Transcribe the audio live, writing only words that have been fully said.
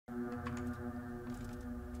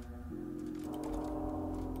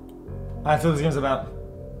That's what this game's about.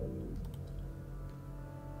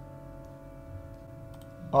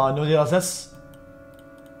 No DLSS.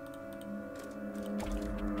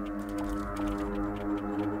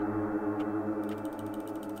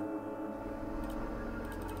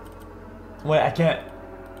 Wait, I can't.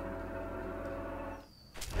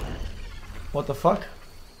 What the fuck?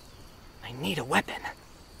 I need a weapon.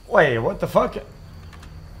 Wait, what the fuck?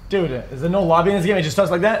 Dude, is there no lobby in this game? It just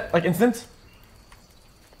starts like that? Like instant?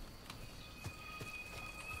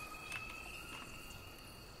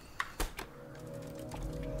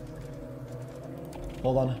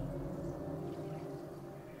 Hold on.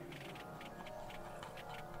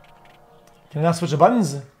 Can I not switch the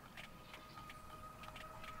buttons?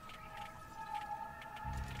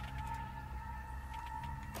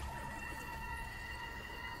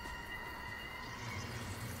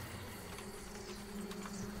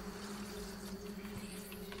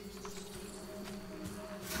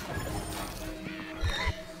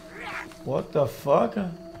 What the fuck?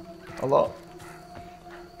 Hello?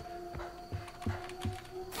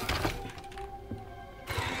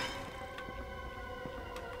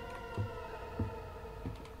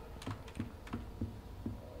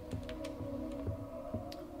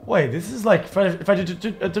 Wait, this is like Friday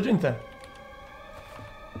 13th.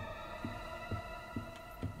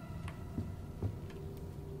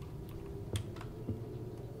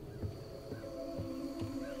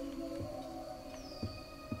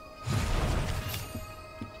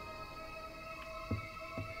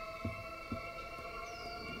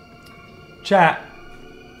 Chat.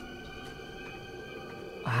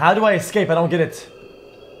 How do I escape? I don't get it.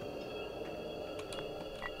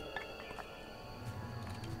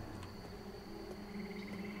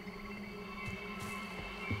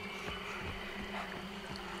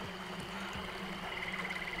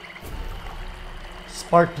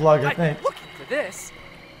 Spark plug, I think. I'm looking for this.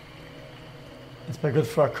 It's pretty good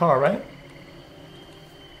for a car, right?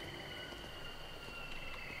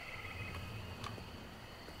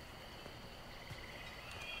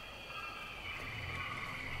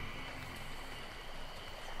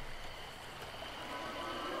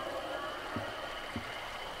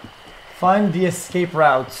 Find the escape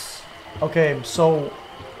routes. Okay, so...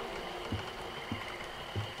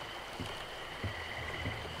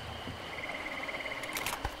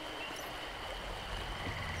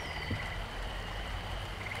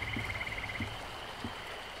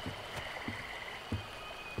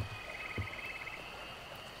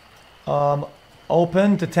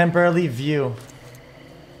 open to temporarily view.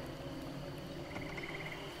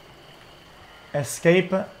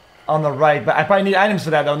 Escape on the right, but I probably need items for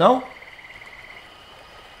that though, no?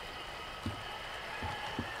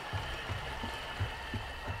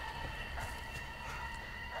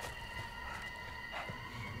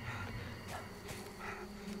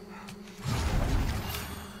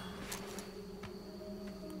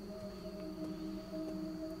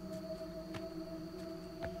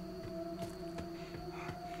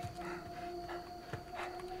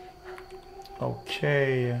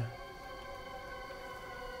 Okay.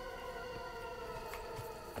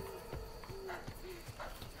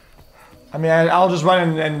 I mean, I'll just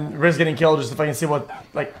run and risk getting killed just if I can see what,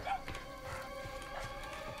 like...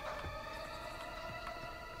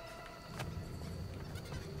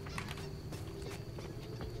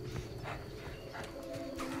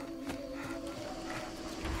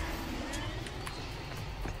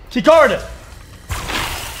 Keycard!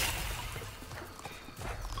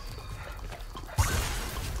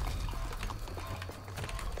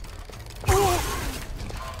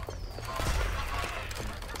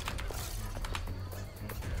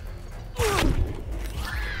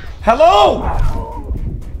 Hello!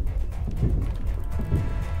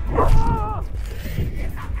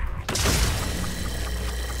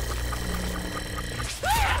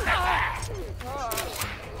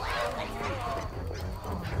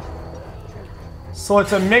 So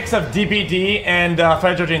it's a mix of DBD and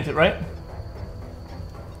Friday 13th, right?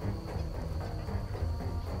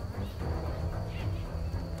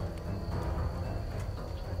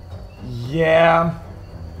 Yeah.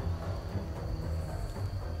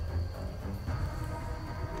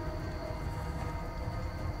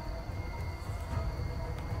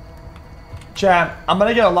 Chat, I'm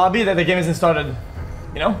gonna get a lobby that the game isn't started,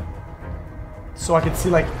 you know? So I can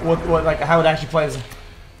see like what like how it actually plays.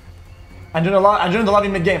 I'm doing the lobby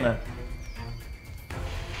mid-game, man.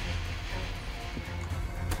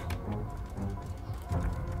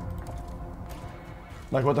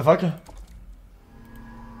 Like what the fuck?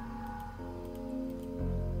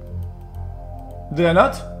 Did I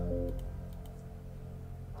not?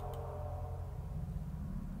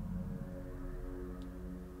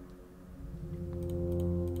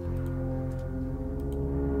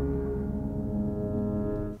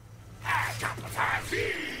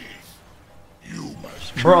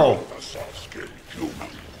 Bro. The soft-skinned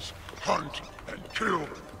humans. Hunt and kill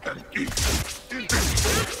and eat.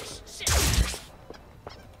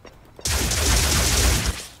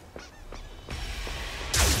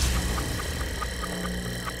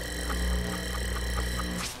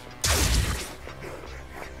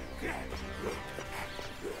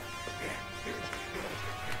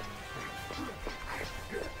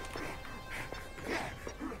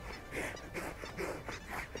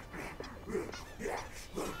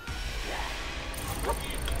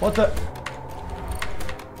 What the?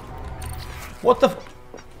 What the?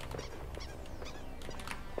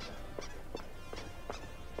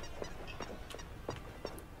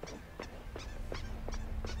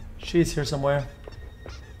 She's here somewhere.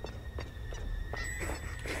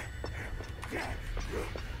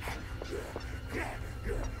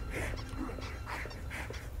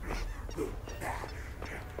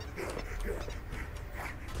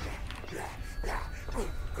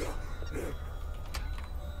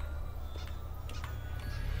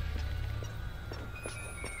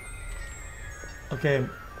 Okay,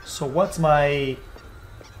 so what's my...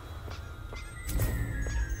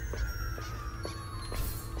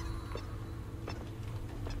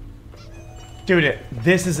 Dude,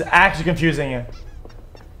 this is actually confusing. I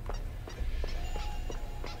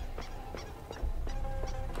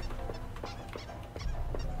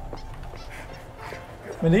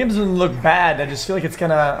mean, the game doesn't look bad, I just feel like it's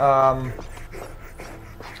gonna,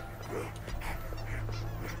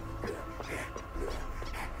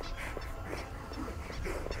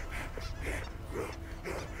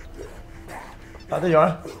 Oh, there you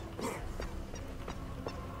are.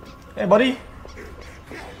 Hey, buddy.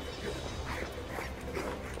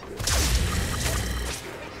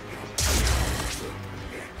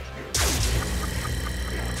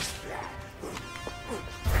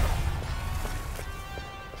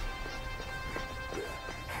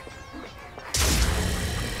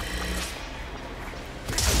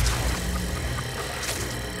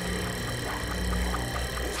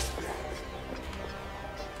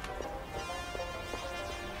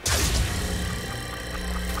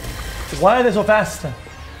 Why are they so fast?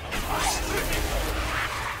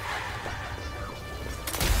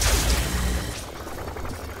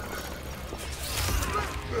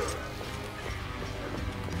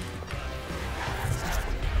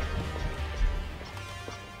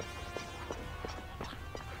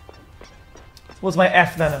 What's my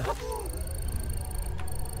F then?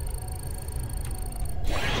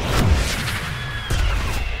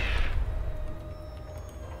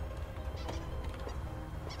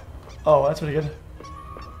 Oh, that's pretty good.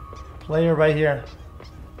 Player right here.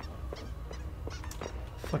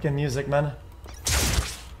 Fucking music, man.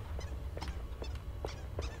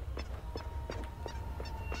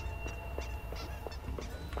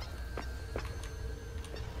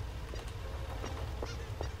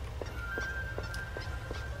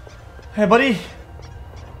 Hey, buddy.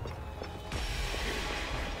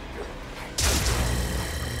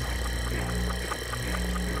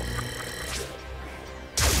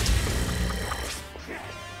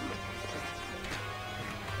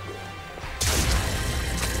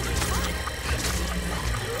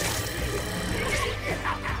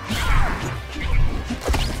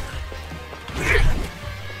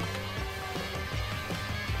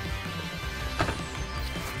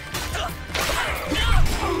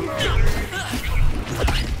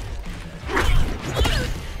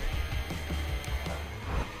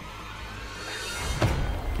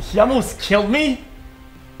 He almost killed me?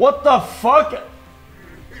 What the fuck?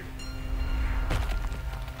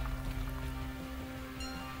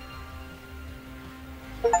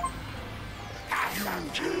 You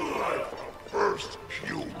killed first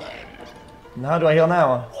human. And how do I heal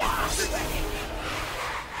now?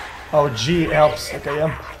 Oh, G helps. Okay,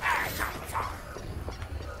 yeah.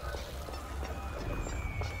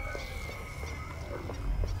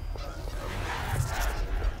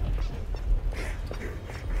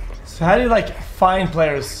 So how do you like find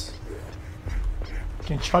players? You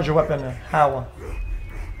can charge your weapon. How?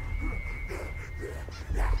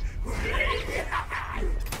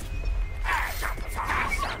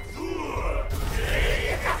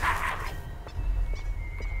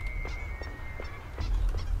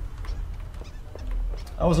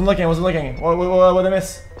 I wasn't looking. What did I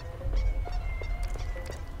miss?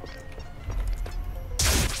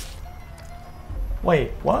 Wait,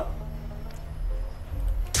 what?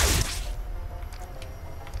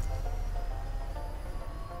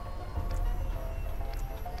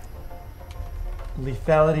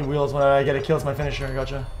 Lethality wheels when I get a kill, it's my finisher.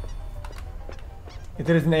 Gotcha. If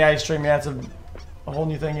it is an AI stream, yeah, it's a whole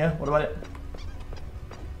new thing, yeah? What about it?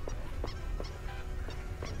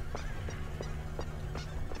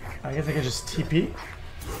 I guess I could just TP.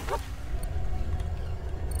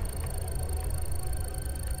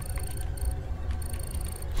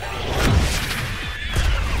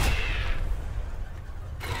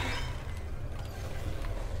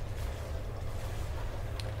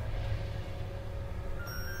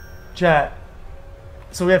 Chat.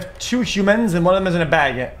 So we have 2 humans and one of them is in a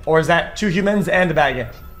bag. Or is that 2 humans and a bag?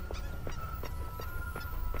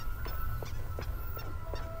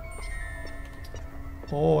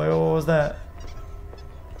 Oh, wait, what was that?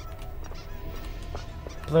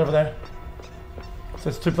 Player over there. So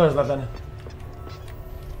it's 2 players left then.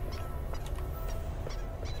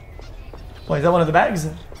 Wait, is that one of the bags?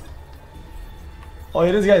 Oh,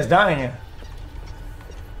 yeah, this guy's dying.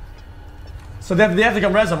 So they have to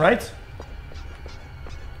come res him, right?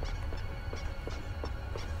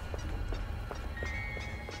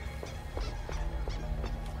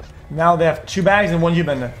 Now they have 2 bags and 1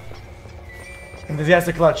 human. And this has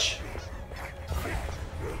to clutch.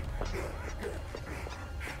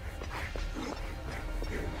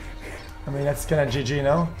 I mean, that's kind of GG,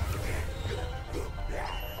 no?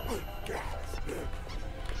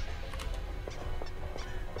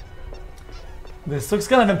 This looks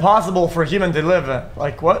kind of impossible for a human to live.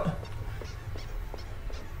 Like, what?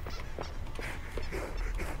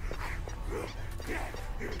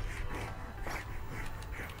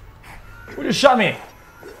 Who just shot me?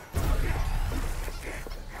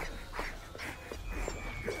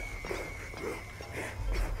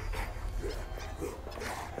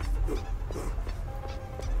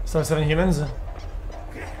 So 7 humans? I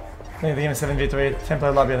think the game is 7v3, 10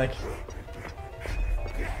 player lobby, I think.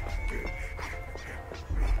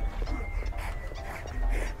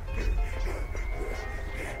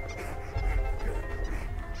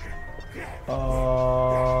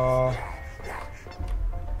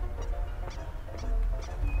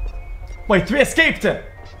 Wait, 3 escaped! The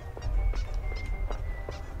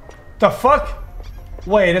fuck?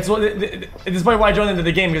 Wait, that's what. This is probably why I joined into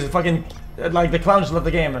the game, because fucking. Like, the clowns left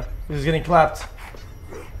the game. He was getting clapped.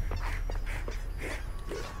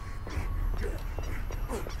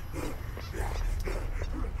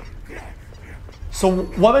 So,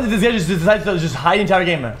 what if this guy just decides to just hide the entire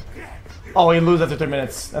game? Oh, he loses after 3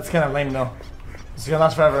 minutes. That's kind of lame, though. This is gonna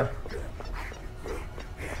last forever.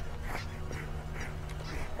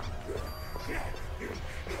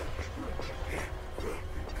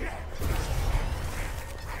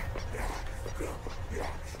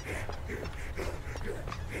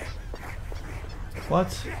 What?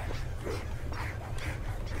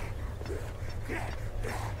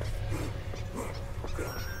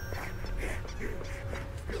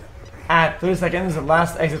 At 30 seconds, the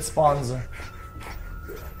last exit spawns.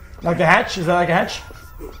 Like a hatch? Is that like a hatch?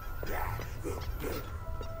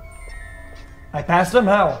 I passed him?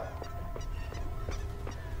 How?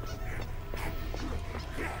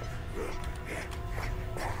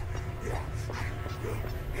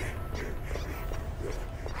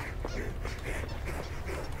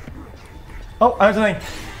 Oh, I heard something.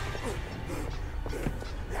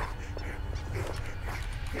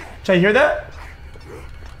 Did I hear that?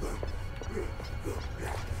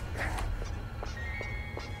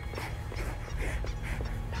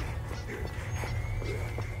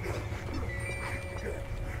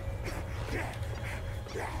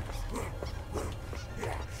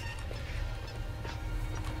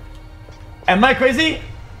 Am I crazy?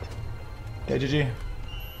 Yeah, GG.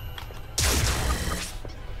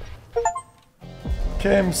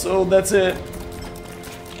 Okay, so that's it.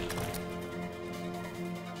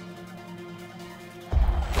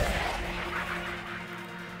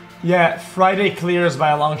 Yeah, Friday clears by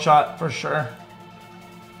a long shot for sure.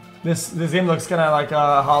 This game looks kind of like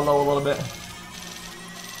hollow a little bit.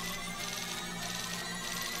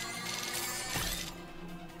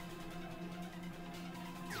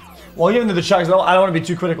 Well, even to the checks, I don't want to be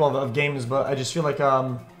too critical of games, but I just feel like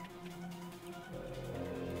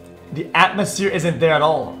the atmosphere isn't there at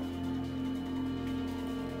all.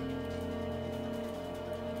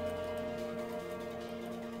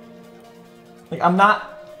 Like, I'm not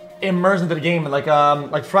immersed into the game. Like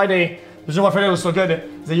Friday, the reason why Friday was so good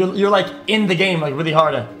is that you're like in the game like really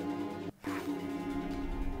hard.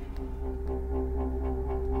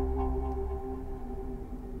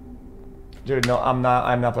 Dude, no, I'm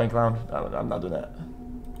not playing clown. I'm not doing that.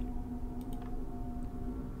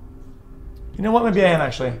 You know what? Maybe I am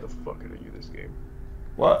actually. The fuck are you this game?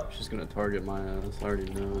 What? She's gonna target my ass. I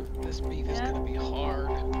already know it. This beef is gonna be hard.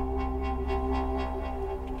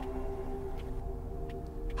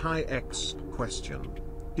 Hi X question.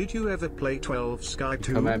 Did you ever play 12 Sky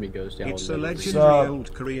 2? Come at me, Ghost. Yeah, It's I'll a never- legendary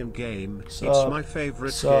old Korean game. It's my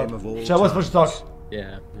favorite game of all Chat, what's supposed to talk?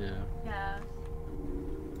 Yeah, yeah. Yeah.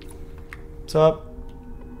 What's up?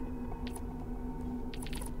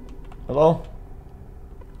 Hello?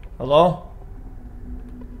 Hello?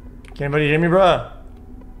 Can anybody hear me, bruh?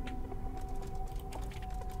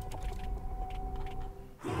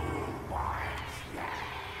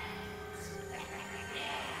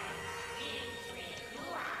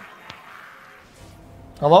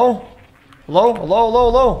 Hello? Hello? Hello?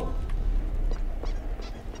 Hello? Hello?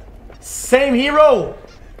 Same hero!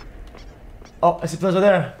 Oh, I see players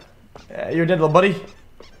over there. You're dead, little buddy.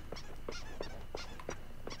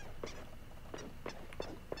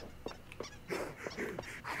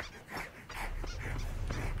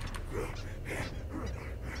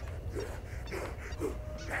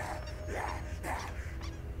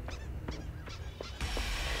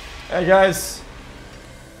 Hey guys.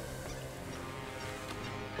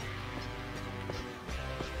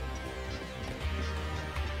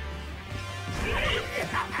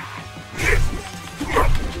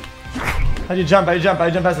 How do you jump? How do you jump? How do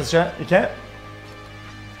you jump past this chat? You can't?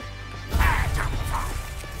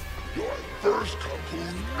 Your first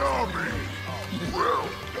Kapunami! Well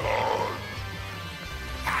done!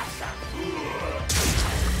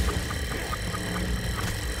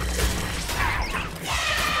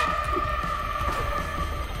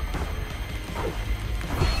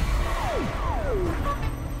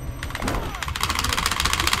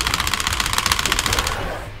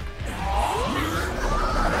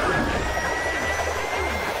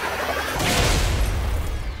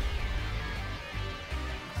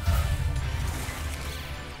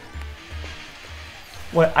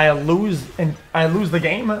 What? I lose the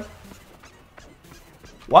game?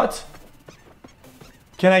 What?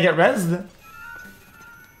 Can I get rezzed?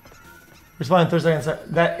 Respond in 30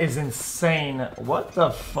 seconds. That is insane. What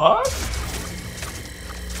the fuck?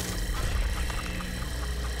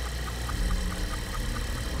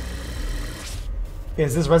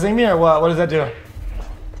 Is this rezzing me or what? What does that do?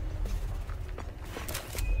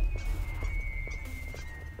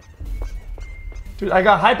 Dude, I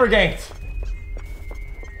got hyper ganked.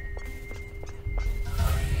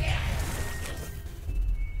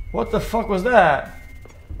 What the fuck was that?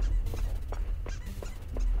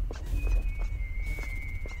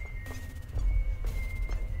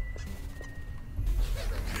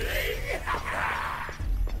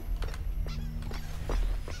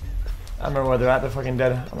 I remember where they're at. They're fucking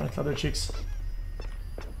dead. I'm gonna cut their cheeks.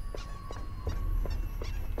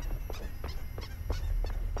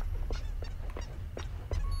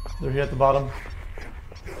 They're here at the bottom.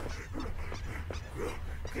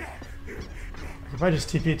 I just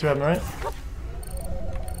TP to him, right?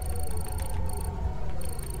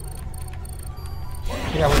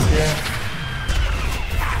 Yeah, I was here.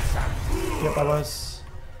 Yep, I was.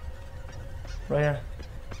 Right here.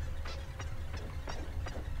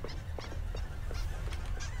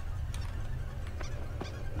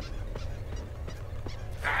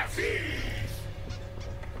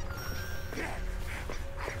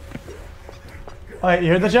 Alright,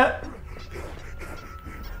 you heard the chat?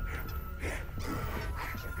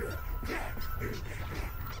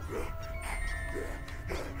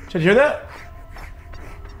 Did you hear that?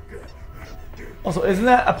 Also, isn't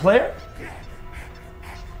that a player?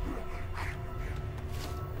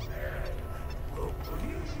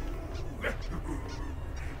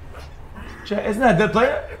 Chat, isn't that a dead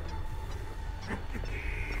player?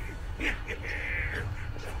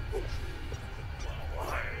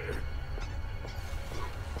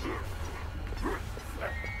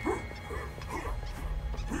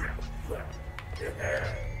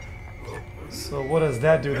 So what does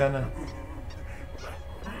that do then?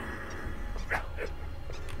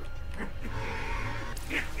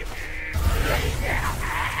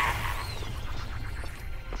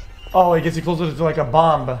 Oh, it gets you closer to like a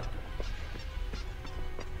bomb.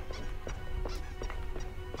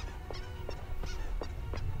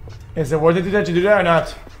 Is it worth it to do that or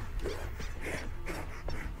not?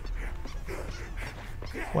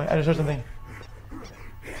 Wait, I just heard something.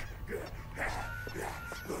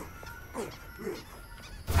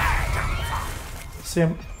 See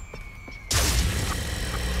him.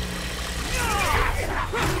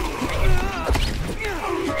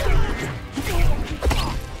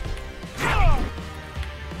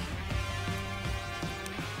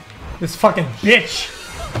 This fucking bitch.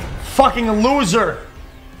 Fucking loser.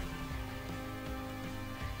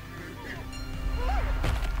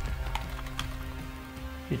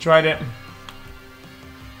 He tried it.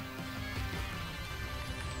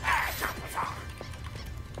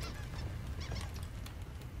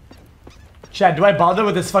 Chad, do I bother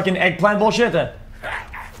with this fucking eggplant bullshit? I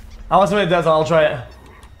want to see what it does, I'll try it.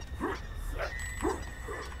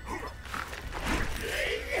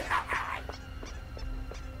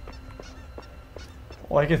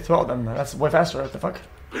 Oh, I can throw them. That's way faster. What the fuck?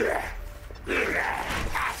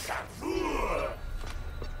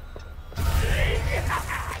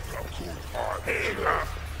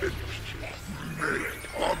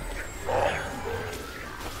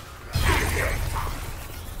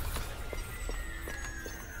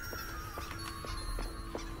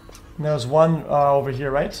 And there's one over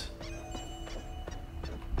here, right?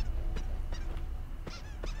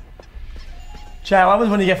 Chat, what happens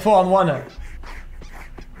when you get 4 on 1?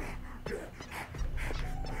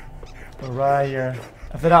 Right here.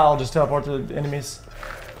 After that, I'll just teleport to the enemies.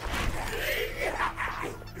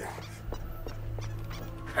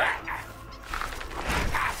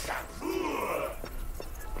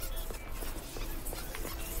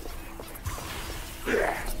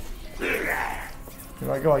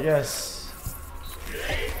 Here I go, I guess.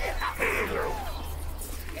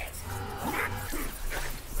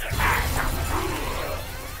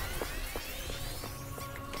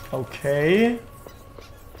 Okay.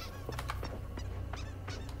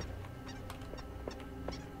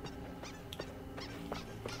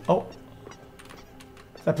 Oh.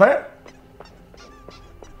 Is that player?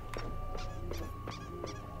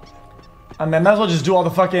 I mean, I might as well just do all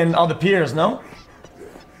the piers, no?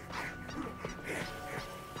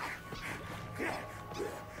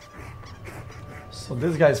 So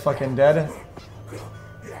this guy's fucking dead.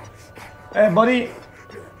 Hey, buddy.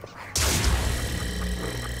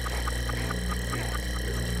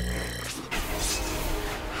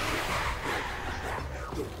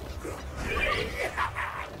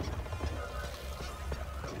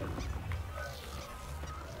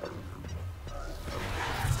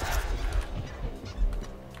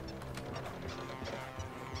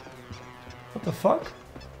 What the fuck?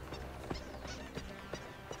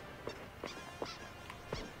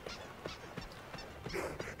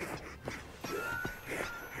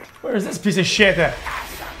 Where is this piece of shit at?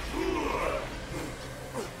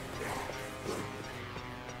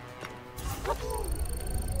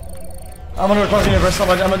 I'm gonna record the universe so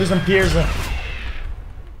much. I'm gonna do some piers.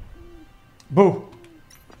 Boo.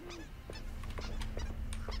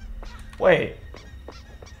 Wait.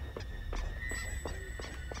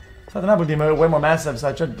 I thought the map would be way more massive, so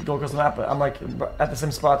I tried to go across the map, but I'm like at the same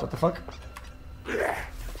spot. What the fuck?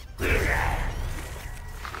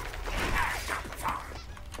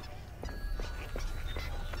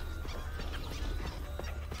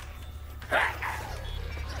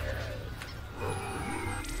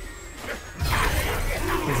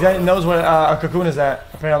 This guy knows where a cocoon is at,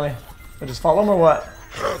 apparently. I just follow him or what?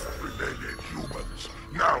 Half-related humans,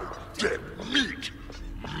 now dead meat.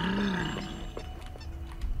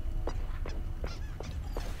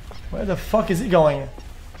 Where the fuck is he going?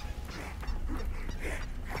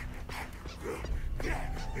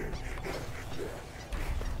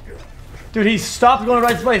 Dude, he stopped going to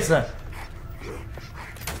the right place. Am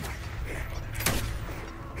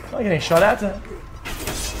I getting shot at?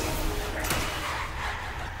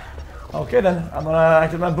 Okay then, I'm gonna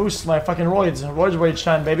activate my boost, my fucking roids. Roids rage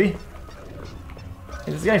time, baby.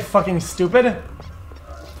 Is this guy fucking stupid?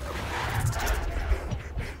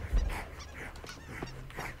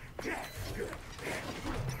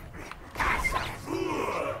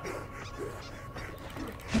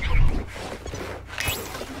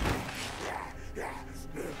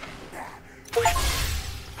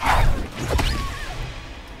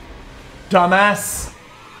 Dumbass.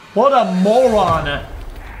 What a moron.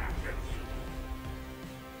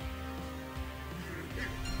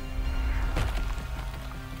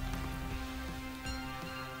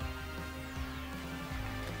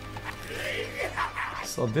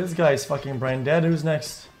 So this guy is fucking brain dead. Who's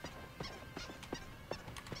next?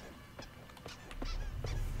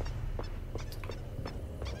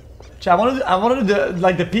 Chat, I wanted to do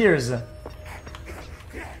like the piers.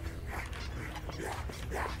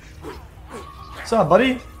 What's up,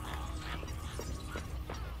 buddy?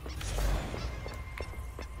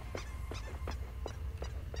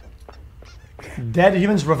 Dead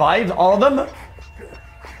humans revived? All of them?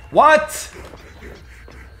 What?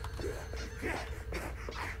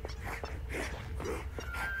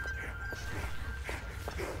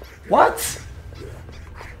 What?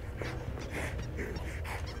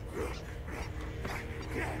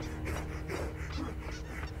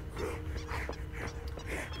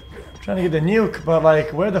 Trying to get the nuke, but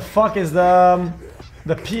like, where the fuck is the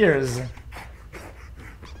piers?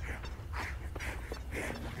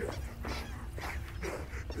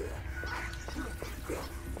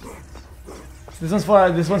 This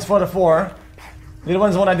one's for the 4. The other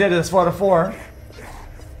one's the one I did. It's for the 4.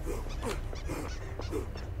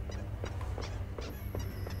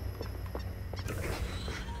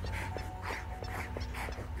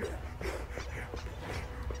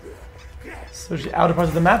 Especially the outer parts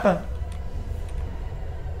of the map.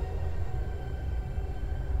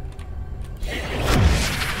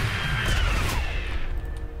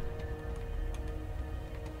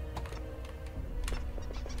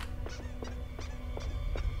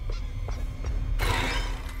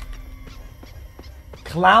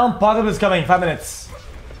 Clown apocalypse is coming, 5 minutes.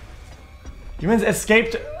 Humans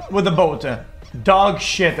escaped with the boat. Dog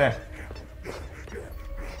shit.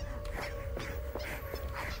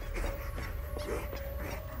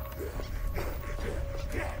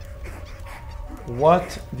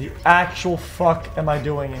 What the actual fuck am I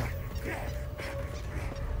doing?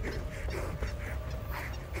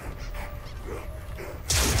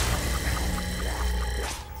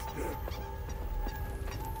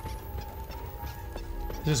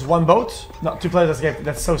 Just one boat? No, 2 players escaped.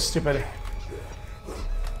 That's so stupid.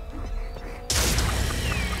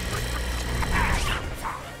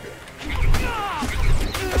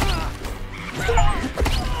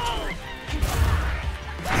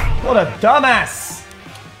 What a dumbass!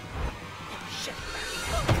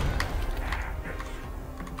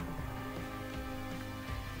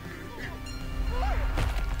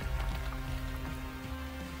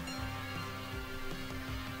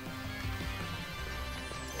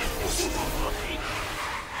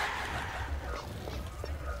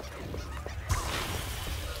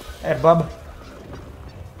 Hey, bub.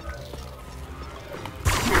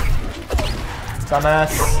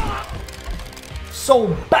 Dumbass. So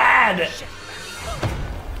bad!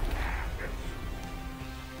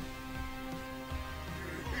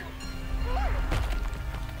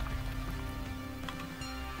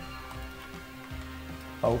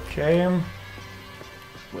 Okay.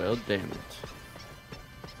 Well, damn it.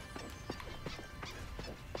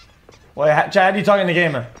 Wait, Chad, how do you talk in the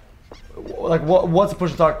game? Like, what's the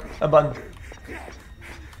push to talk button?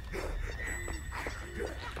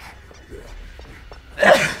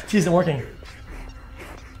 T isn't working.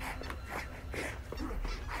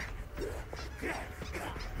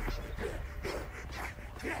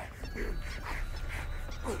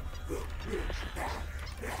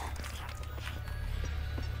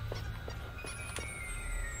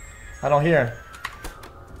 I don't hear.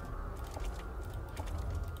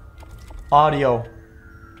 Audio.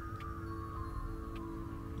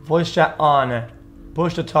 Voice chat on.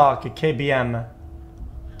 Push to talk. KBM.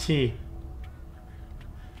 T.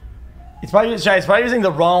 It's probably using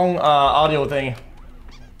the wrong audio thing.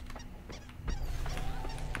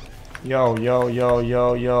 Yo, yo, yo,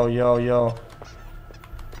 yo, yo, yo, yo.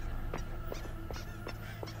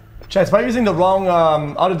 Chat, it's probably using the wrong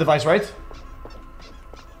audio device, right?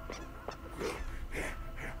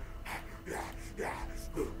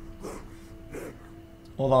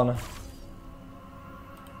 Hold on.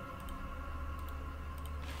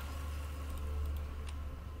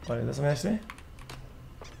 Wait, is that something next to me?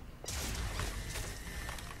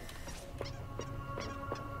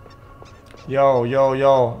 Yo, yo,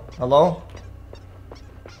 yo. Hello?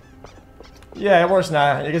 Yeah, it works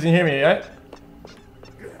now. You guys can hear me, right?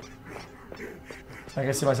 I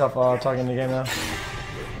can see myself talking in the game now.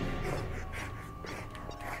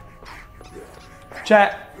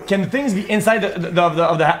 Chat, can things be inside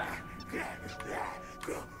the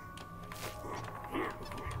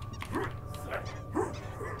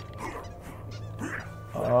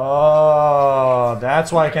Oh,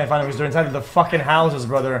 that's why I can't find them, because they're inside of the fucking houses,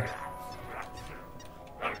 brother.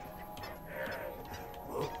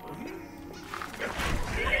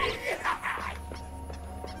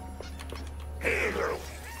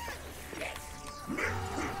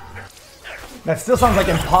 That still sounds like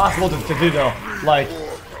impossible to do though. Like,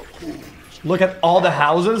 look at all the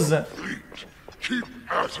houses. Keep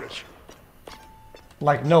at it.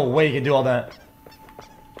 Like, no way you can do all that.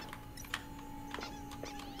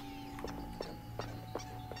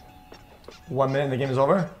 One minute and the game is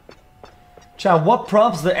over. Chat, what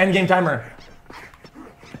prompts the end game timer?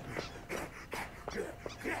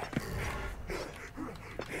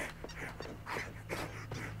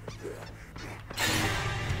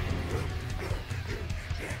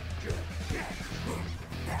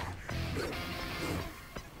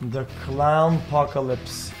 The clown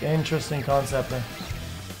apocalypse. Interesting concept.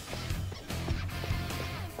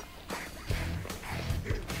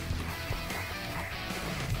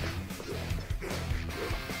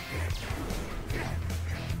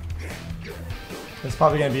 It's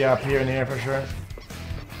probably gonna be up here in the air for sure.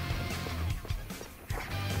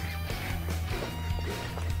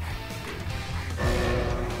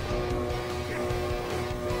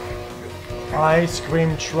 Ice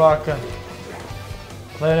cream truck.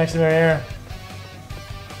 Play next to me right here.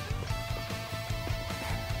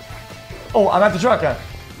 Oh, I'm at the truck.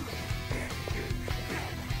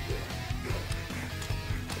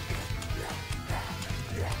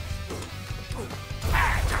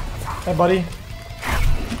 Hey, buddy.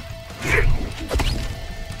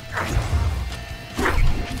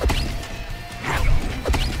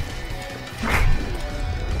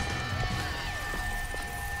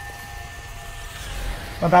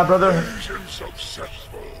 My bad, brother. Mission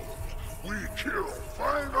successful. We kill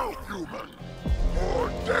final human. More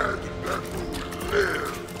dead than who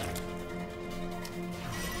live.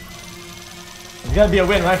 It's gotta be a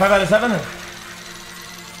win, right? 5 out of 7?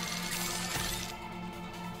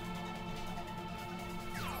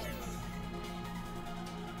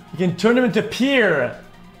 You can turn them into peer.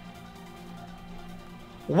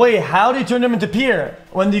 Wait, how do you turn them into peer?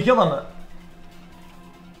 When do you kill them?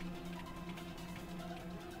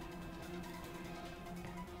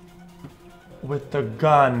 With the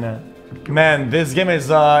gun. Man, this game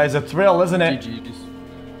is a thrill, isn't it? GG's.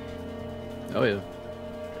 Oh yeah.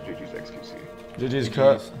 GG's XQC. GG's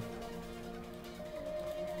cut.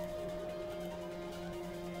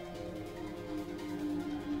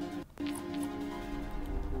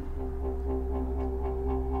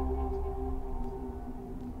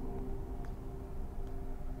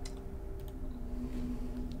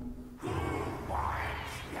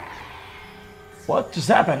 What just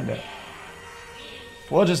happened?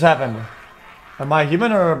 What just happened? Am I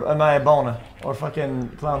human or am I a bone? Or fucking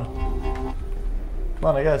clown?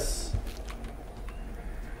 Clown, I guess.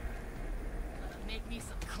 Make me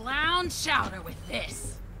some clown chowder with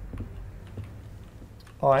this.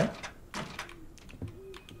 Alright.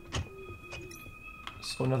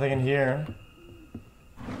 So nothing in here.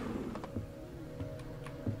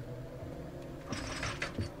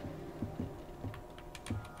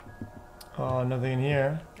 Oh, nothing in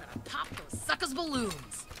here. Gotta pop those suckers'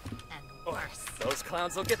 balloons. And worse. Those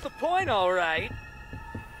clowns will get the point, all right.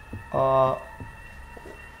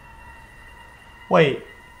 Wait.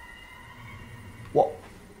 What?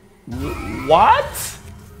 What?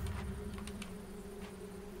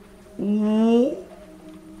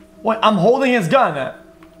 Wait, I'm holding his gun.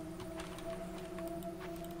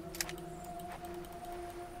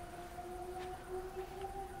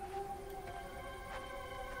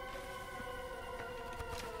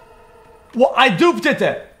 Well, I duped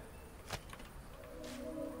it.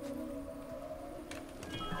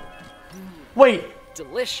 Wait,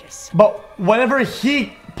 Delicious. but whenever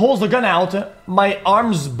he pulls the gun out, my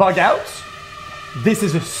arms bug out? This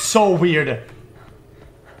is so weird.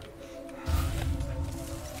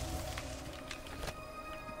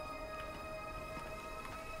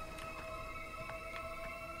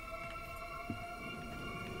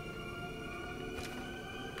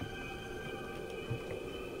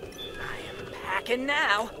 Packing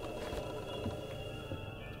now.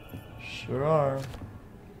 Sure are.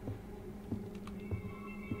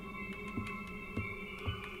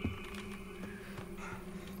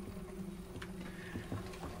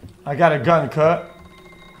 I got a gun, cut.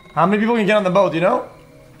 How many people can get on the boat, you know?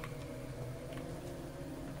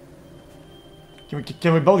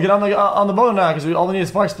 Can we both get on the boat now? Because we all we need is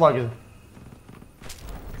sparks plugs.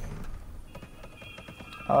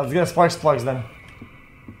 Let's get sparks plugs then.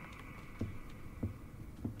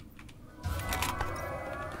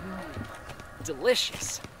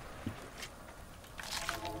 Delicious.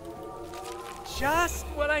 Just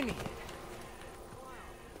what I need.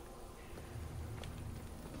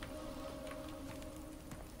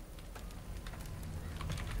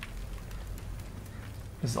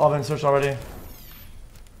 It's all been searched already.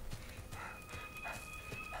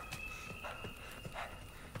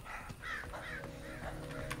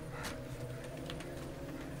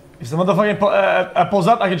 If the motherfucking pulls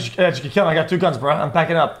up, I can just kill him. I got 2 guns, bro. I'm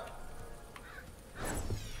packing up.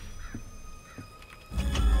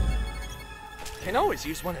 Can always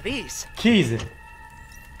use one of these. Keys.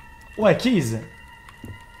 Wait, keys.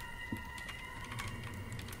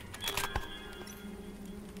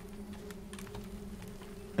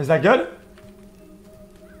 Is that good?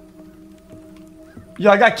 Yo,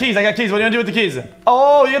 I got keys. What are you gonna do with the keys?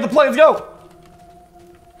 Oh, you get the plug. Let's go.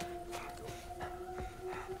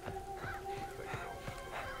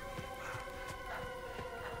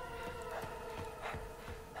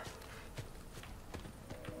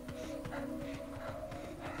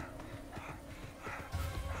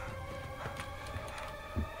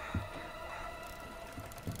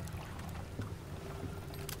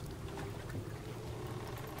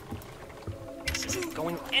 This isn't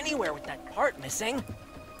going anywhere with that part missing.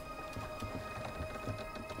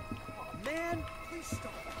 Oh man, please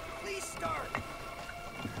start. Please start.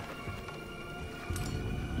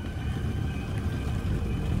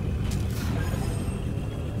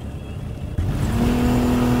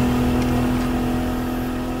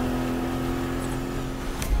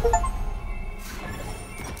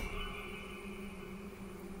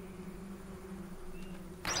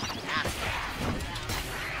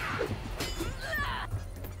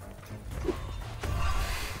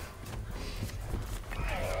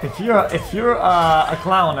 you're a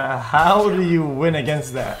clown, how do you win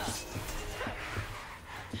against that?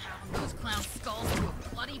 Those clown skulls to a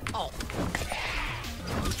bloody pulp.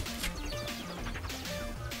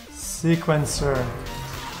 Sequencer.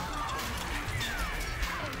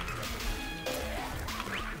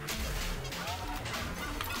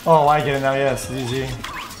 Oh, I get it now. Yes, easy.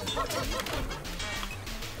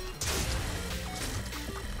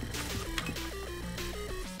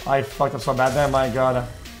 I fucked up so bad there. My God.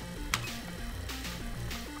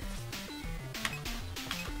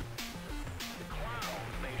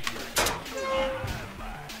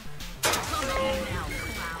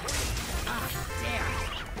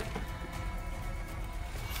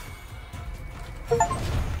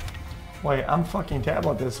 Wait, I'm fucking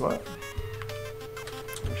terrible at this. What?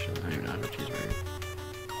 Oh shit, I don't even know how to choose right.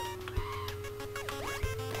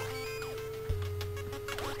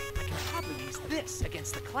 I can probably use this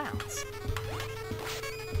against the clowns.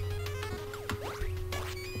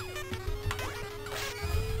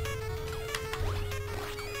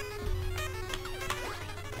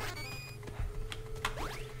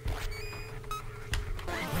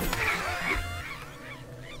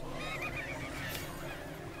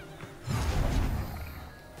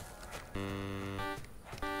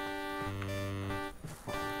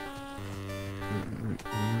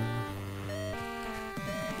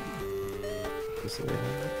 This way.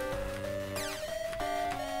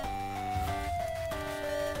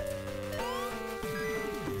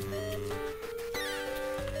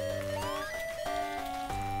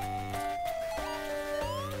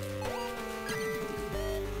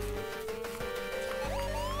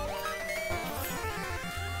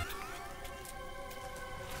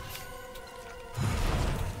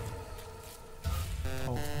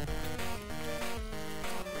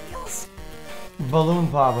 Balloon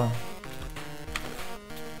Papa.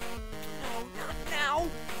 No, not now.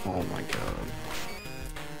 Oh my god.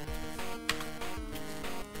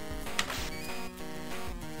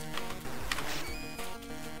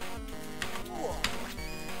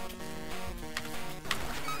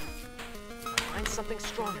 Find something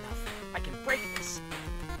strong enough. I can break this.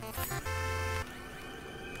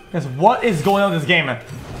 Guys, what is going on in this game?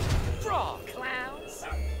 Draw, clowns.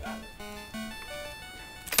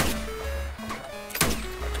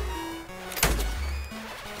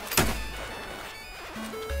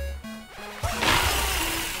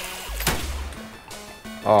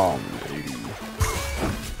 Oh man.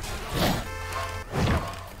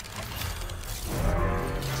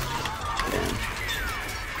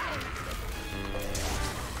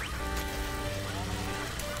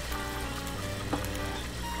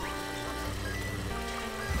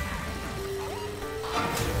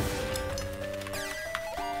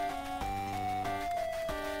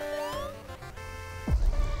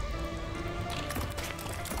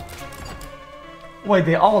 Wait,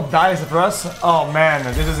 they all die except for us? Oh man,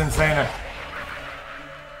 this is insane.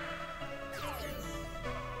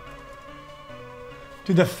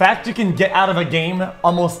 Dude, the fact you can get out of a game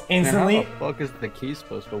almost instantly. Man, how the fuck is the key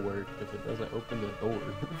supposed to work if it doesn't open the door?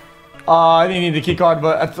 I didn't need the key card,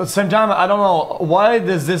 but at the same time, I don't know why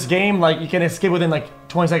does this game like you can escape within like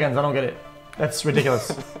 20 seconds. I don't get it. That's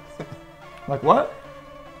ridiculous. Like what?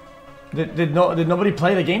 Did nobody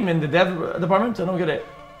play the game in the dev department? I don't get it.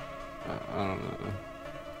 I don't know.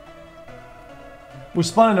 We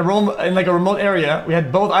spawned in a room in like a remote area. We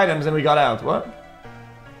had both items and we got out. What?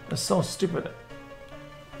 That's so stupid.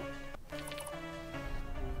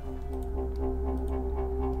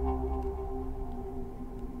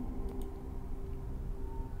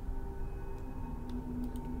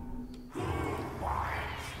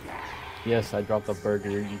 Yes, I dropped the burger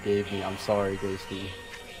you gave me. I'm sorry, Ghosty.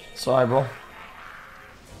 Sorry, bro.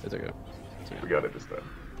 It's okay. It's okay. We got it this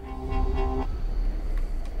time.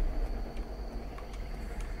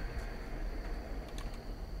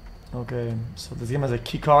 Okay, so this game has a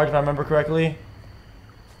key card if I remember correctly.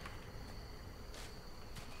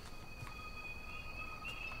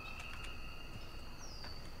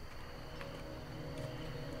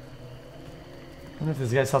 I wonder if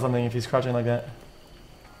this guy saw something if he's crouching like that.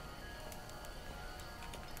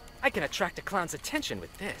 I can attract a clown's attention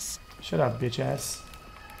with this. Shut up, bitch ass.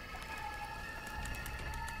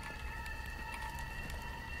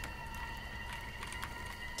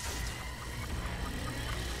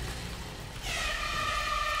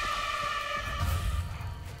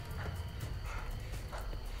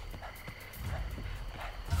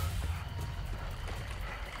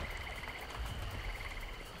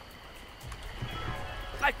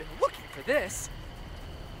 I've been looking for this.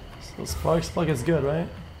 So Sparks plug is good, right?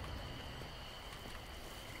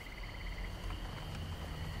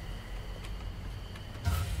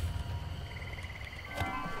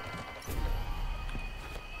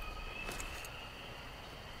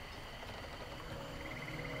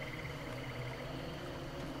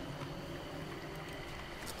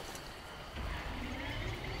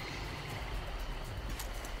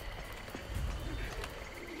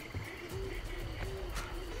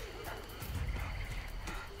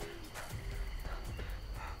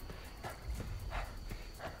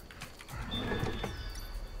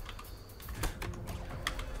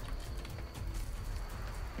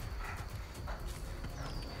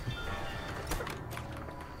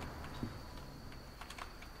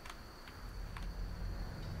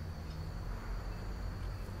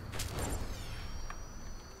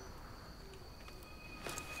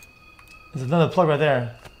 There's another plug right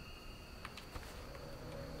there.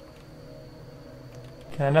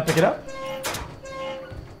 Can I not pick it up?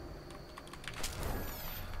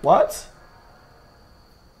 What?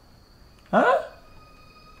 Huh?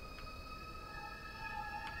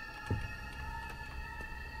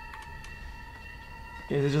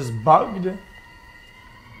 Is it just bugged?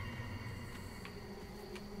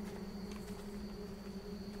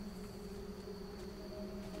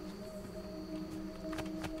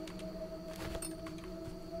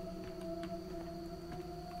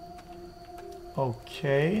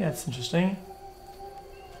 Okay, that's interesting.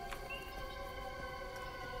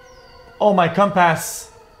 Oh, my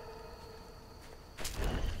compass.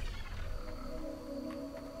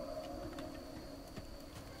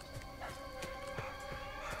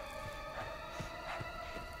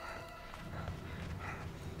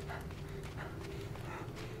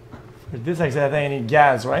 For this exit, I think I need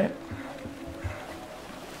gas, right?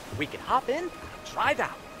 We can hop in, drive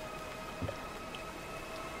out.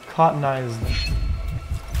 Cottonized.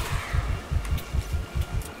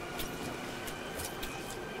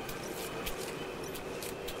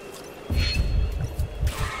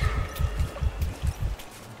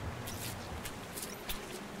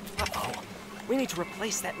 Uh-oh. We need to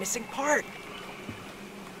replace that missing part.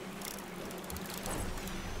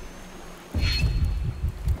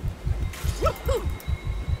 Woohoo!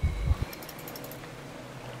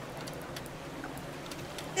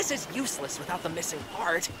 This is useless without the missing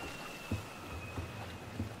part.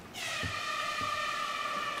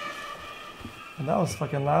 And that was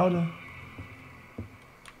fucking loud.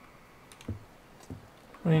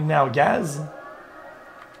 We need now gas.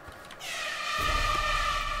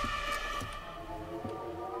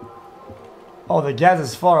 Oh, the gas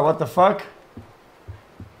is far. What the fuck?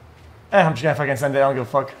 I'm just gonna fucking send it. I don't give a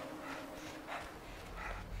fuck.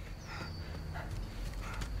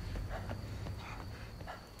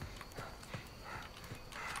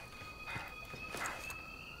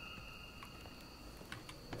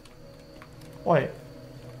 Wait.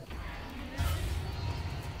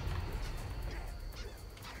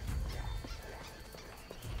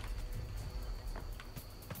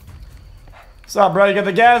 What's up, bro? You got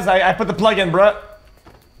the gas? I put the plug in, bro.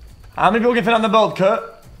 How many people can fit on the boat,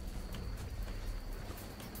 Kurt?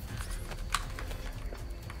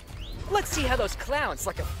 Let's see how those clowns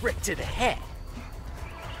like a brick to the head.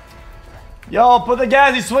 Yo, put the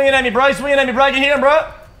gas. He's swinging at me, bro. He's swinging at me, bro. I can hear him,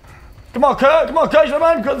 bro. Come on, Kurt. Come on, Kurt. You know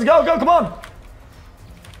what I mean? Let's go, go. Come on.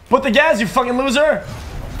 Put the gas, you fucking loser.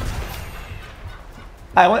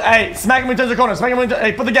 Hey, smack him into the corner. Smack him into.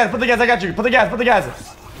 Hey, put the gas. Put the gas. I got you. Put the gas. Put the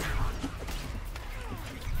gas.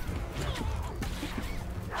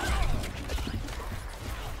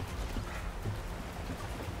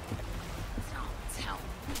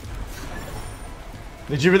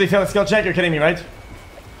 Did you really fail a skill check? You're kidding me, right?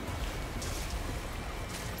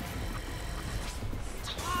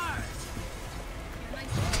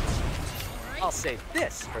 I'll save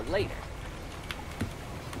this for later.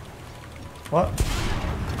 What?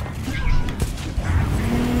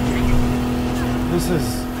 This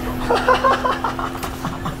is...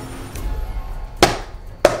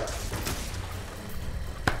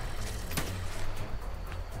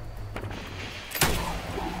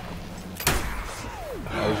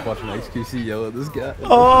 I was watching XQC yell at this guy.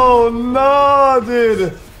 Oh no,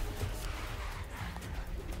 dude!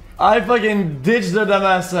 I fucking ditched the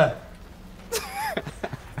dumbass.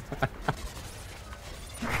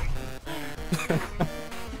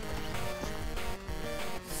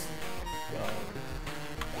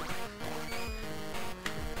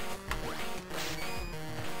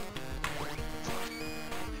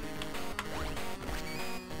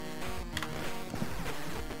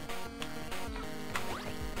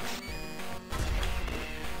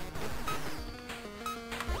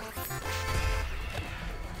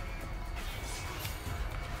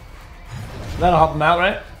 That'll help him out,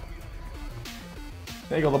 right?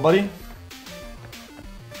 There you go, little buddy.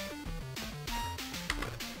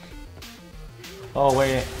 Oh,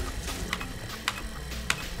 wait.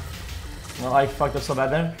 Well, I fucked up so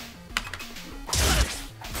bad there.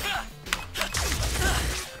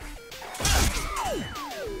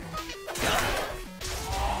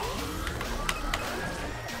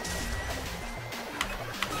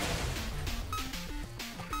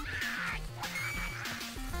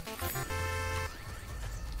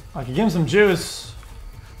 I could give him some juice.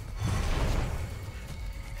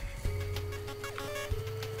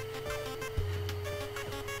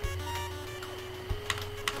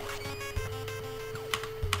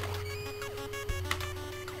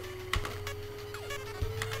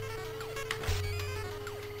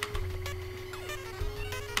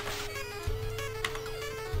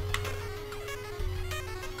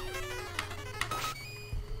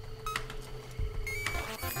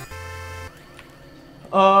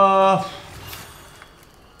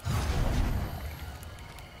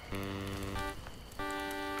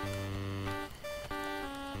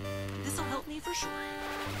 This'll help me for sure.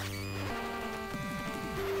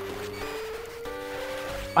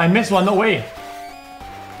 I missed one, no way.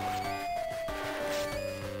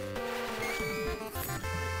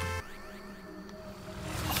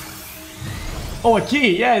 Oh, a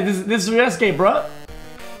key. Yeah, this is your escape, bro.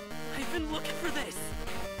 I've been looking for this.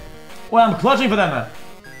 Well, I'm clutching for them, man.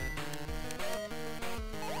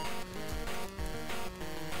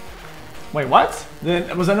 Wait, what?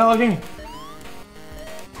 Then was I not looking?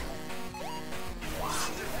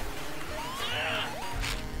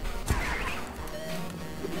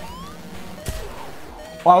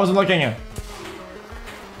 Oh, I wasn't looking.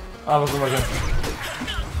 I wasn't looking.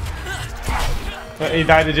 He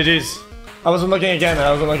died to GG's. I wasn't looking again.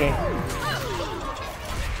 I wasn't looking.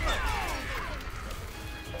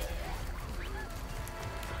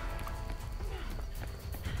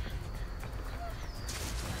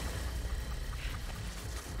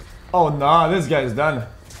 Oh no, this guy's done.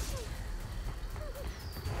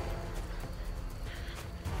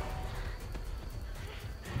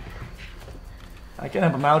 I can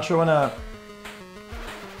have a outro and a.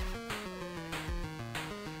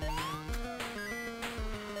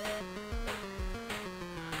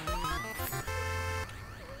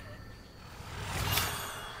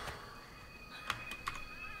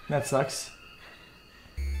 That sucks.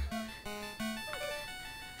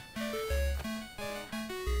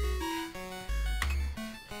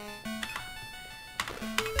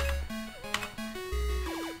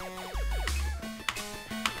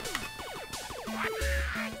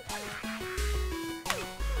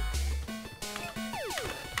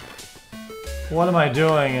 What am I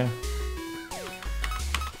doing?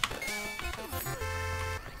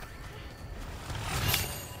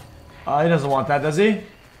 He doesn't want that, does he?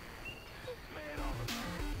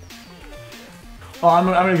 Oh, I'm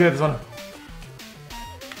gonna get this one.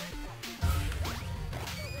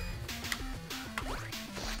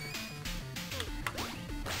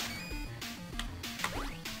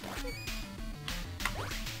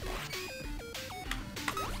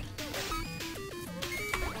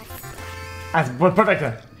 That's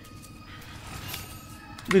perfect.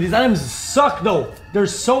 Dude, these items suck though. They're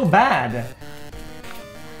so bad.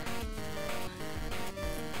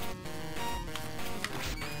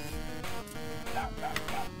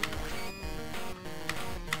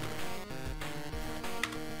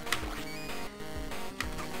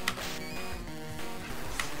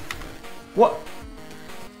 What?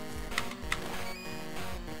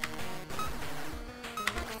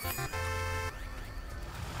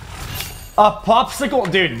 A popsicle?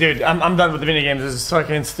 Dude, I'm done with the mini games. This is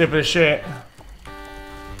fucking stupid as shit.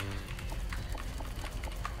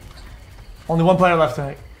 Only one player left,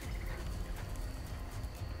 I think.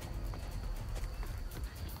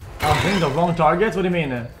 I'm hitting the wrong targets? What do you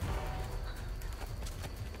mean?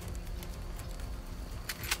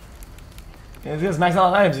 Yeah, he's maxed out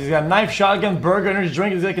on items. He's got knife, shotgun, burger, energy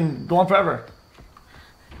drink. He can go on forever.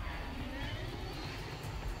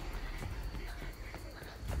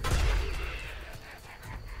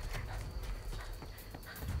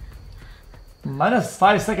 Minus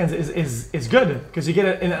 5 seconds is good because you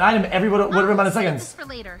get an item every whatever amount of seconds. For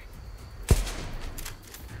later.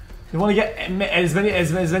 You want to get as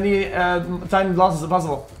many time losses as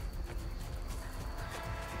possible.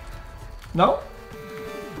 No?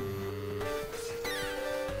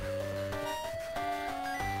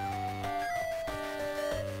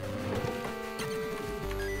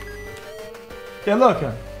 Yeah, look.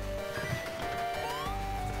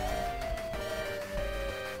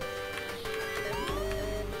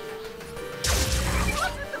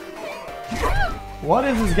 What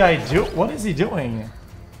is this guy do? What is he doing?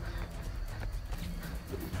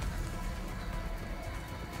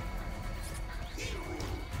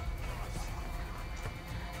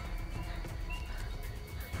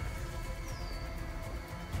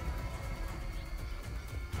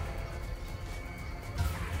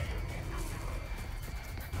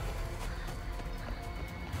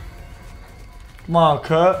 Come on,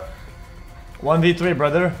 cut. 1v3,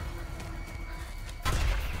 brother.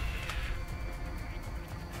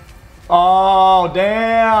 Oh,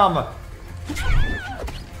 damn!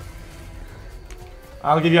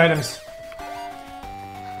 I'll give you items.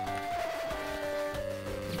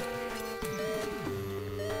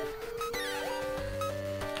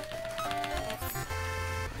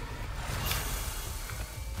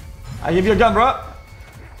 I give you a gun, bro.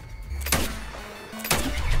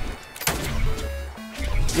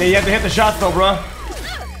 Yeah, you have to hit the shots though, bro.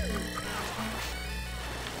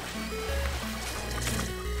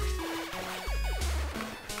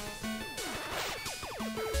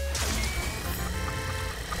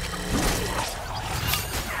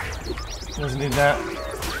 Doesn't need that.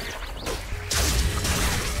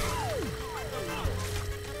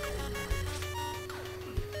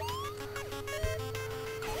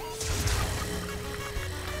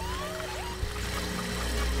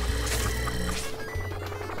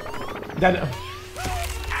 Dead.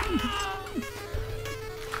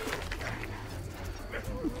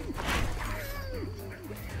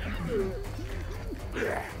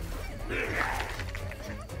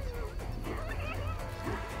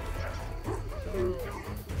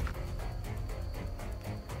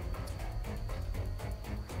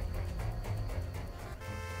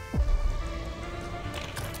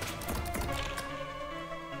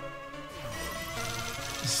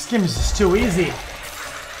 This game is just too easy.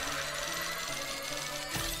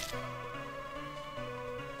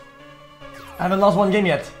 I haven't lost one game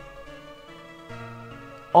yet.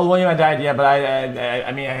 Oh, the one game I died, yeah, but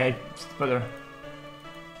I mean, I better.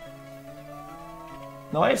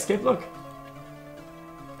 No, I escaped, look.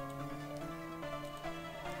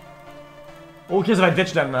 Who cares if I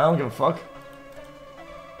ditch them, man? I don't give a fuck.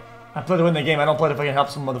 I play to win the game, I don't play to fucking help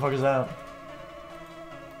some motherfuckers out.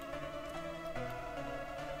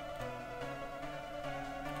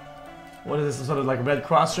 What is this, some sort of like Red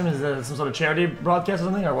Cross stream? Is this some sort of charity broadcast or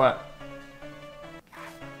something, or what?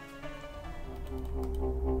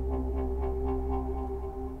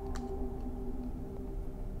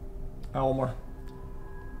 Oh, one more.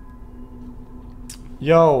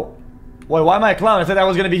 Yo. Wait, why am I a clown? I said I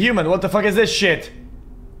was gonna be human. What the fuck is this shit?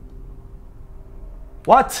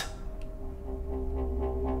 What?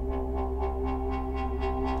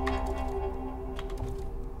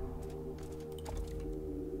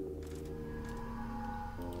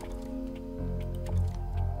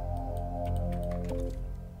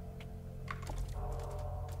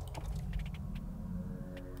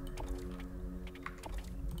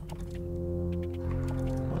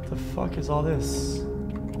 What the fuck is all this?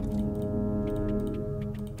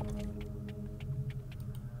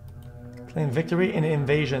 Claim victory in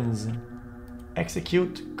invasions.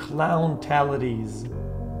 Execute clown-talities.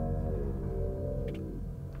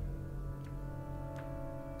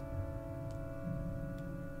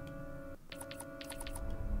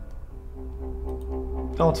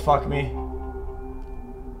 Don't fuck me.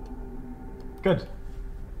 Good.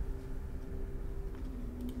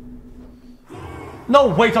 No,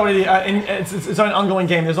 wait already. It's an ongoing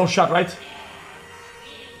game. There's no shot, right?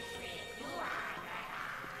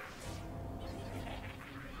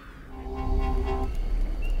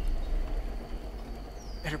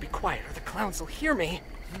 Better be quiet or the clowns will hear me.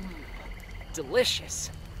 Delicious.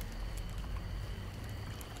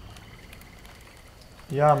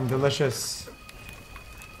 Yum, delicious.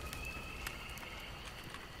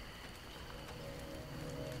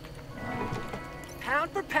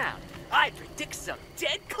 Pound for pound, I predict some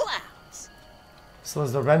dead clowns. So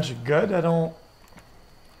is the wrench good? I don't...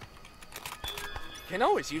 Can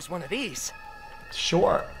always use one of these.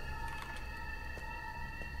 Sure.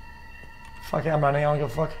 Fuck it, I'm running. I don't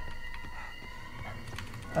give a fuck.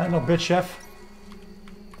 I ain't no bitch, chef.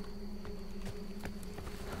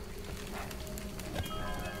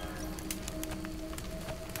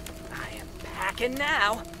 I am packing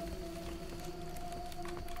now.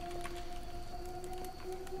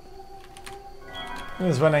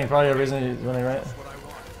 He's running, probably a reason he's running, right?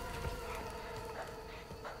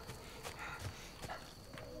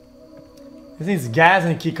 He needs gas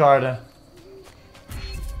and key card.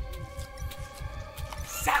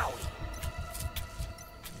 Zowie.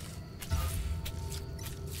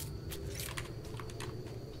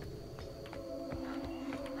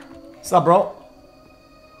 What's up, bro?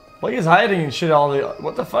 What is hiding and shit all the...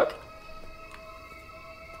 What the fuck?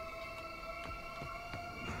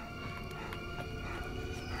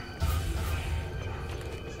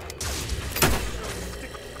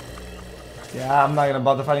 Yeah, I'm not gonna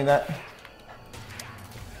bother fighting that.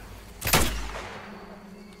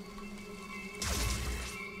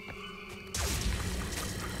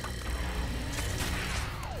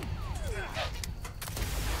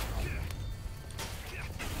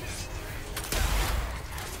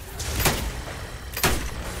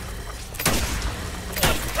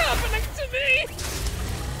 What's happening to me?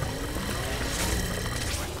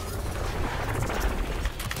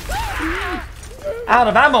 Out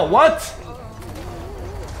of ammo, what?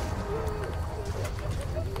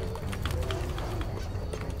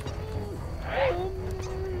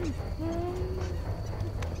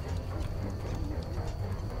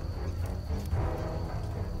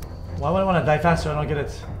 Why would I want to die faster? I don't get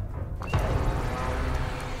it.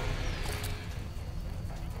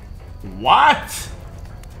 What?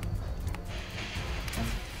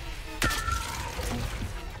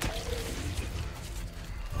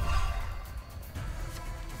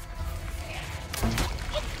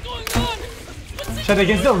 So they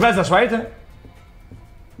can still res us, right?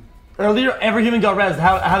 Earlier, every human got res.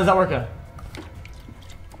 How does that work?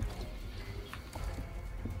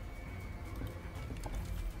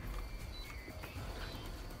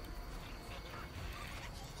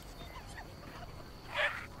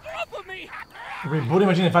 Rebooting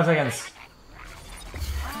machine in 5 seconds.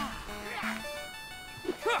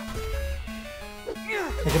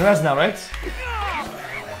 They can rest now, right?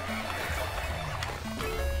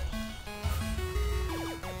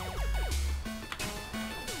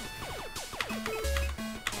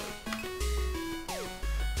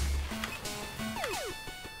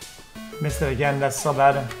 Missed it again, that's so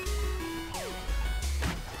bad.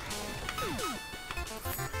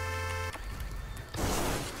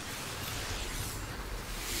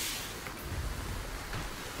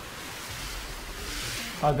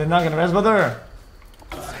 Oh, they're not gonna rest, brother.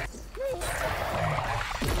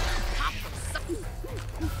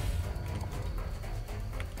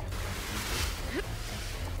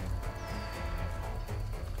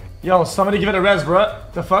 Yo, somebody give it a res,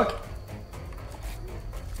 bruh. The fuck?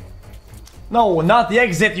 No, not the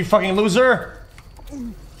exit, you fucking loser.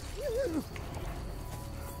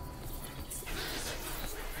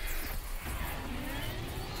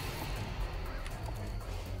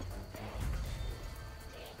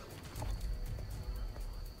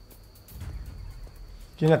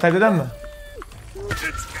 Can you attack them?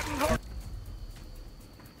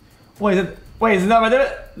 Wait, is it not right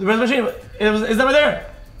there? The res machine, is that right there?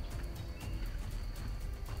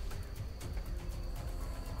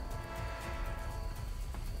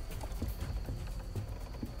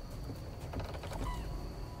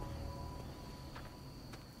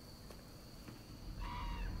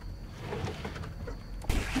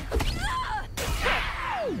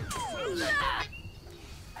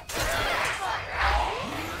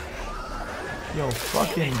 Yo,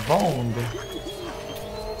 fucking boned.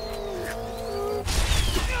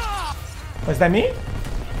 Was that me?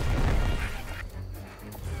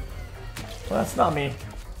 Well, that's not me.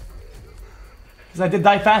 Because I did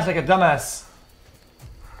die fast like a dumbass.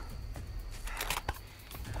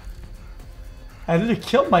 I literally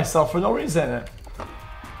killed myself for no reason.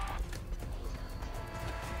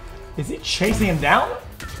 Is he chasing him down?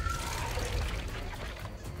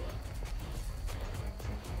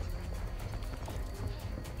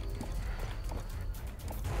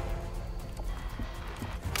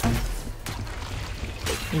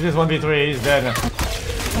 He's just 1v3, he's dead.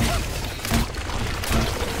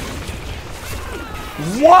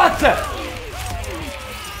 What?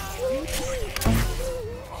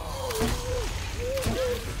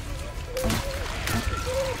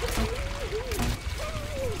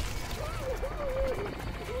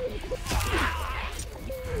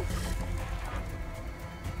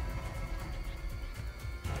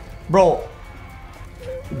 Bro,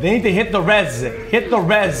 they need to hit the res. Hit the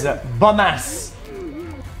res, bum ass.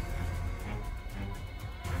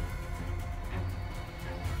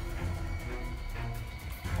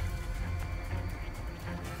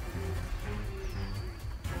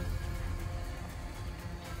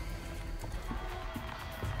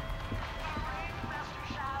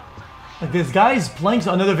 Like, this guy's playing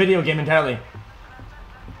another video game entirely.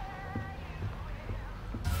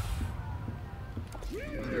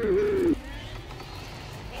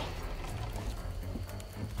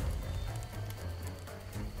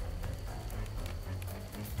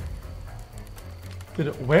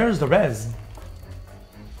 Dude, where's the res?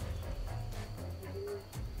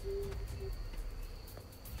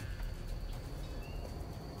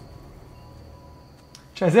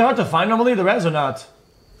 Is it hard to find normally, the res, or not?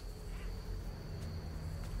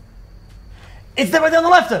 It's there right there on the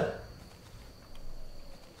left!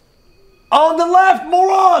 On the left,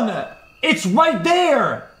 moron! It's right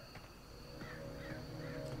there!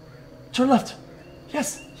 Turn left.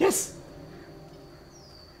 Yes, yes.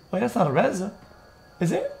 Wait, that's not a res,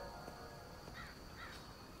 is it?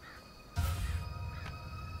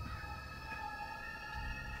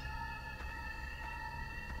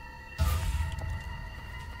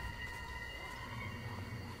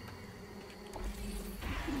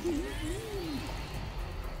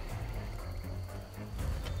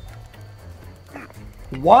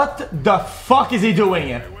 What the fuck is he doing?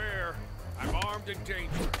 Beware, I'm armed and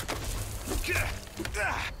dangerous.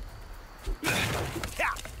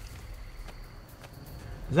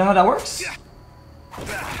 Is that how that works?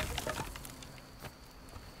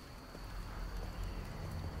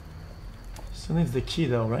 Still needs the key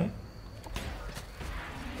though, right?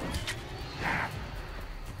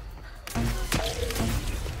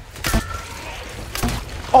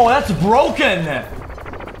 Oh, that's broken!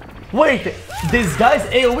 Wait, this guy's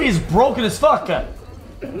AoE is broken as fuck!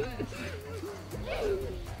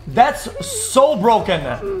 That's so broken.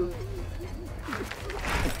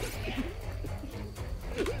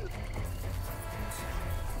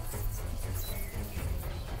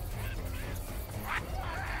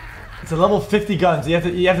 It's a level 50 guns. You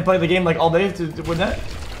have to play the game like all day to win that.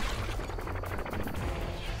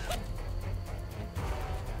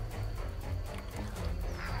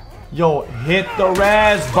 Yo, hit the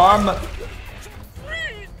res, bum.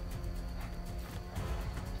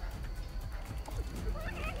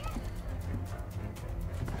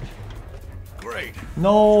 Great.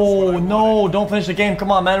 No, no, don't finish the game.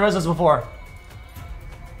 Come on, man. Res us before.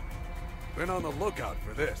 Been on the lookout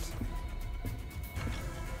for this.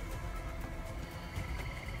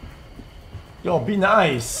 Yo, be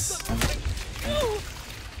nice.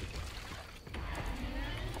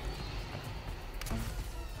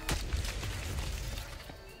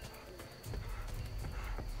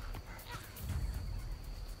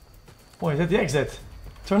 Boy, is that the exit?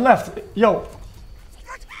 Turn left. Yo.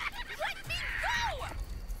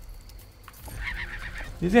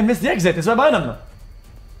 He's gonna miss the exit. It's right behind him.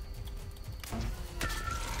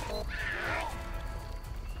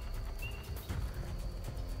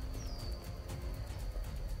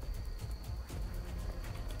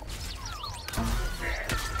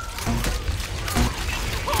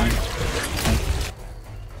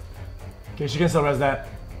 Okay, she can still res that.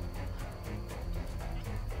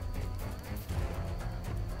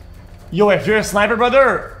 Yo, if you're a sniper,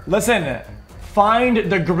 brother, listen.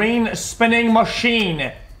 Find the green spinning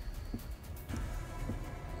machine.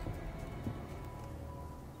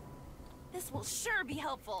 This will sure be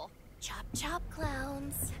helpful. Chop, chop,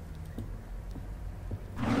 clowns.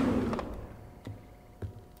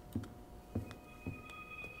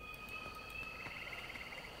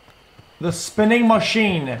 The spinning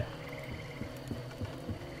machine.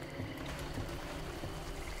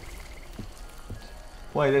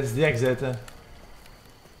 Wait, that's the exit.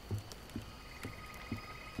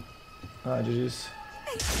 Ah, GG's.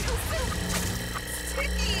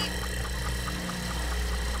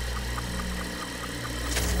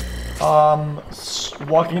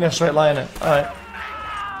 Walking in a straight line. Alright.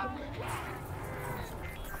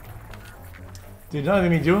 Dude, you know what that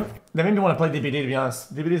made me do? That made me want to play DBD, to be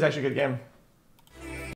honest. DBD is actually a good game.